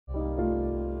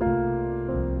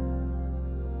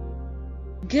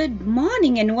Good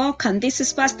morning and welcome. This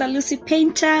is Pastor Lucy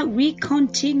Painter. We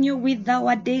continue with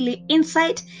our daily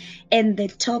insight, and the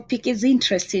topic is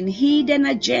interesting: Hidden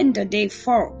Agenda, Day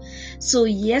 4. So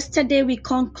yesterday we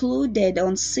concluded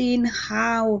on seeing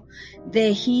how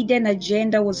the hidden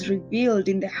agenda was revealed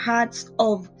in the hearts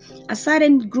of a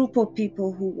certain group of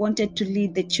people who wanted to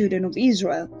lead the children of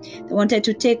Israel. They wanted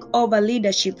to take over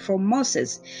leadership from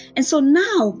Moses. And so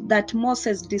now that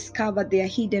Moses discovered their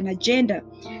hidden agenda,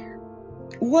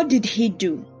 what did he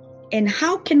do? And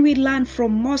how can we learn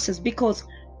from Moses? Because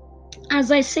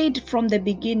as I said from the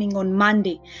beginning on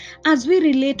Monday, as we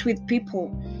relate with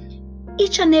people,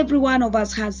 each and every one of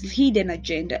us has hidden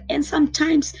agenda, and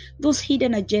sometimes those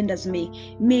hidden agendas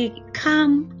may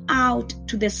come out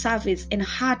to the surface and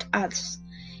hurt us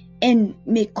and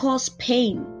may cause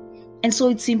pain. And so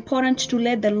it's important to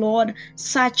let the Lord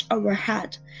search our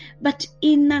heart. But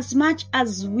in as much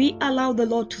as we allow the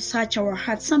Lord to search our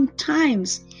heart,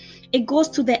 sometimes it goes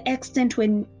to the extent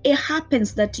when it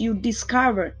happens that you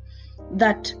discover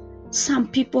that some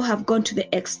people have gone to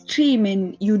the extreme,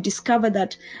 and you discover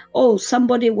that,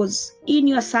 somebody was in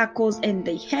your circles and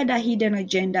they had a hidden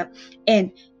agenda,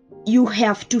 and you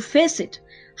have to face it.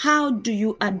 How do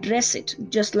you address it?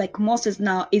 Just like Moses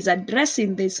now is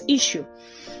addressing this issue.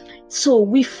 So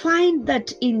we find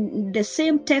that in the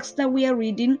same text that we are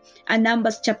reading,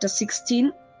 Numbers chapter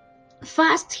 16,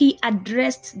 first he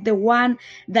addressed the one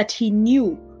that he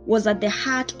knew was at the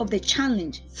heart of the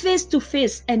challenge, face to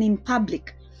face and in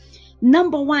public.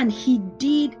 Number one, he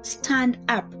did stand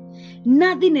up.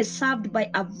 Nothing is served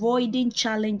by avoiding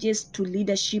challenges to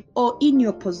leadership or in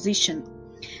your position.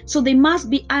 So they must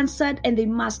be answered, and they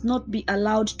must not be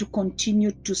allowed to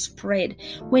continue to spread.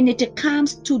 When it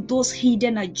comes to those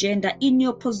hidden agenda in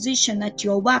your position, at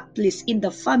your workplace, in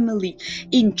the family,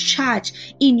 in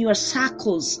church, in your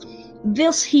circles,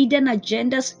 those hidden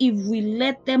agendas, if we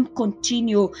let them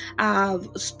continue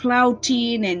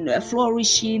sprouting and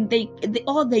flourishing,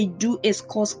 all they do is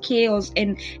cause chaos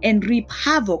and reap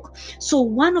havoc. So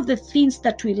one of the things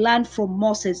that we learn from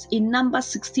Moses in Numbers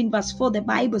 16 verse 4, the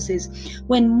Bible says,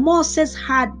 when Moses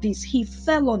heard this, he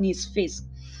fell on his face.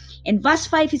 In verse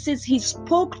 5, it says, he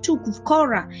spoke to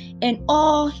Korah and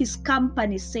all his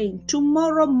company, saying,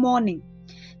 tomorrow morning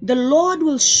the Lord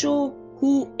will show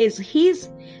who is his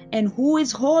and who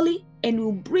is holy, and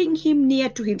will bring him near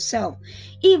to himself.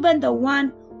 Even the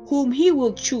one whom he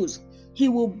will choose, he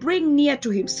will bring near to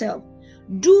himself.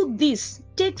 Do this,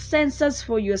 take censers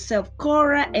for yourself,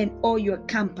 Korah and all your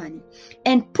company,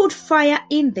 and put fire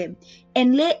in them,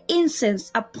 and lay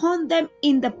incense upon them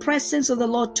in the presence of the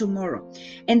Lord tomorrow.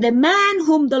 And the man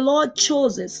whom the Lord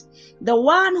chooses, the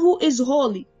one who is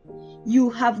holy, you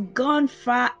have gone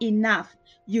far enough,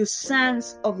 you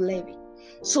sons of Levi.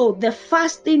 So the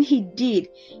first thing he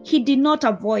did not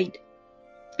avoid.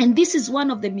 And this is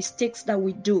one of the mistakes that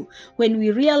we do when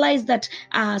we realize that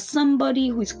somebody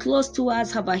who is close to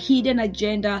us have a hidden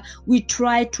agenda. We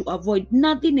try to avoid.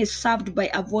 Nothing is served by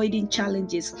avoiding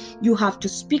challenges. You have to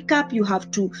speak up. You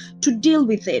have to deal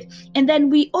with it. And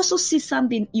then we also see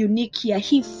something unique here.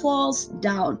 He falls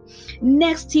down.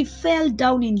 Next, he fell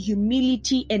down in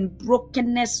humility and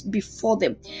brokenness before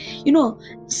them.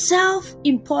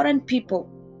 Self-important people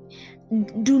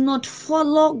do not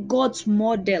follow God's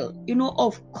model,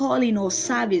 of calling or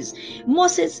service.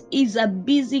 Moses is a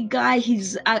busy guy.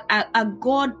 He's a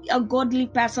godly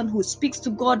person who speaks to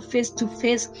God face to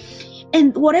face,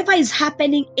 and whatever is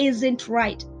happening isn't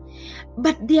right.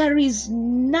 But there is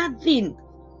nothing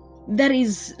that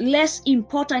is less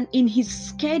important in his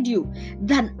schedule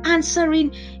than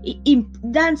answering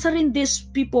these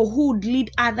people who would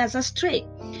lead others astray.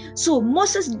 So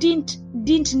Moses didn't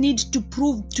need to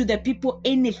prove to the people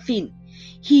anything.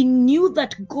 He knew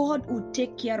that God would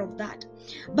take care of that.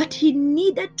 But he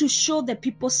needed to show the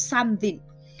people something.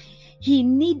 He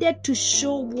needed to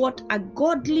show what a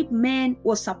godly man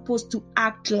was supposed to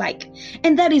act like.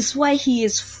 And that is why he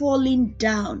is falling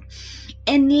down.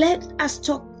 And let us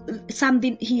talk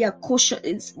something here.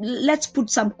 Let's put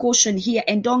some caution here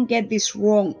and don't get this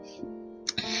wrong.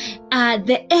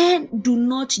 The end do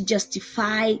not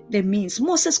justify the means.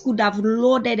 Moses could have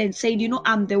loaded and said,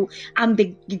 I'm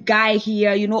the guy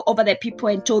here, over the people,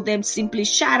 and told them simply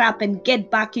shut up and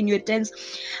get back in your tents.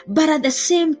 But at the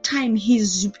same time,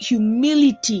 his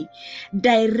humility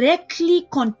directly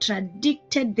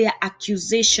contradicted their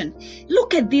accusation.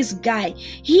 Look at this guy.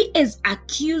 He is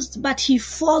accused, but he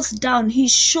falls down. He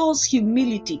shows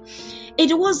humility.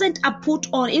 It wasn't a put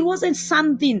on. It wasn't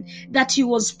something that he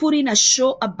was putting a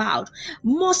show about. out.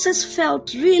 Moses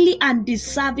felt really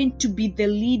undeserving to be the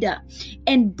leader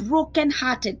and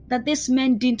brokenhearted that this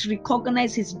man didn't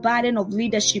recognize his burden of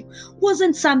leadership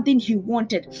wasn't something he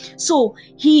wanted. So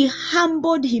he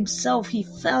humbled himself, he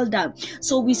fell down.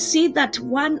 So we see that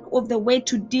one of the way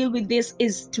to deal with this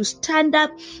is to stand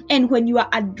up, and when you are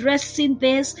addressing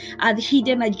this, the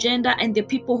hidden agenda and the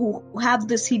people who have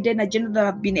this hidden agenda that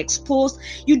have been exposed,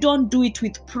 you don't do it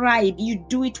with pride, you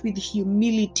do it with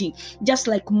humility, just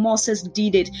like Moses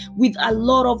did it, with a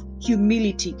lot of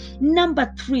humility.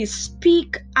 Number 3,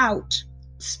 speak out.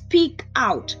 Speak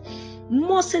out.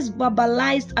 Moses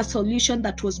verbalized a solution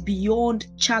that was beyond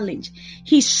challenge.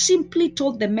 He simply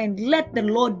told the men, let the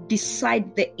Lord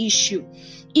decide the issue.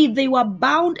 If they were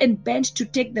bound and bent to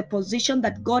take the position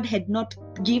that God had not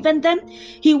given them,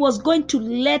 he was going to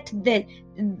let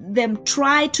them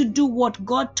try to do what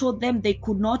God told them they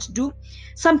could not do.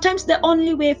 Sometimes the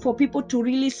only way for people to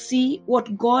really see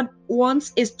what God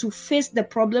wants is to face the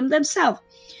problem themselves.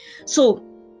 So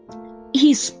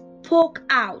he spoke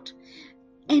out.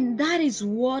 And that is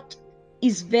what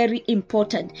is very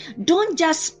important. Don't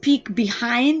just speak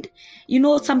behind.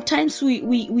 Sometimes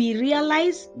we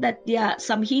realize that there are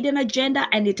some hidden agenda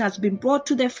and it has been brought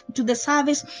to the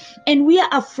service, and we are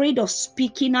afraid of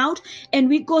speaking out, and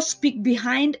we go speak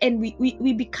behind, and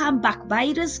we become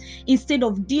backbiters instead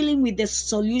of dealing with the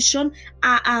solution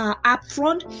up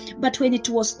front. But when it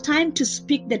was time to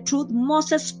speak the truth,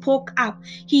 Moses spoke up.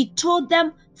 He told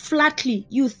them flatly,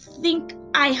 you think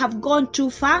I have gone too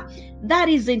far? That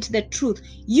isn't the truth.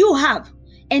 You have.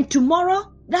 And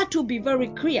tomorrow, that will be very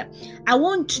clear. I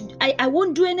won't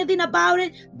do anything about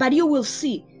it, but you will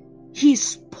see. He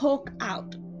spoke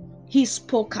out. He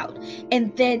spoke out.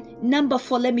 And then number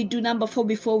 4, let me do number 4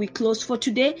 before we close for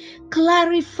today.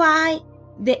 Clarify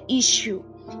the issue.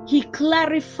 He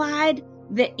clarified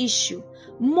the issue.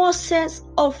 Moses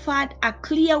offered a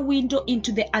clear window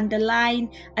into the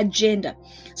underlying agenda.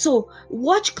 So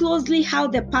watch closely how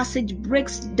the passage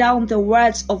breaks down the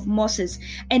words of Moses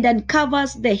and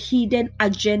uncovers the hidden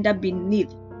agenda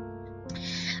beneath.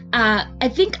 I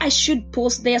think I should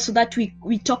post there so that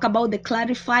we talk about the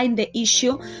clarifying the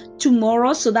issue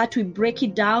tomorrow, so that we break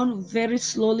it down very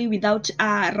slowly without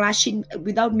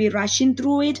me rushing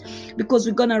through it, because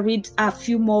we're gonna read a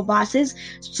few more verses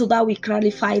so that we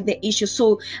clarify the issue.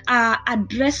 So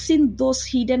addressing those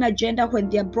hidden agenda when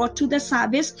they are brought to the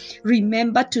service,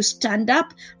 remember to stand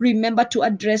up, remember to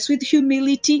address with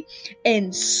humility,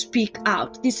 and speak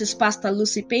out. This is Pastor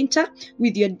Lucy Painter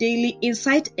with your daily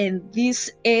insight, and this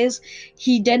is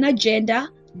Hidden Agenda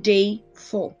Day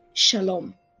 4.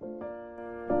 Shalom.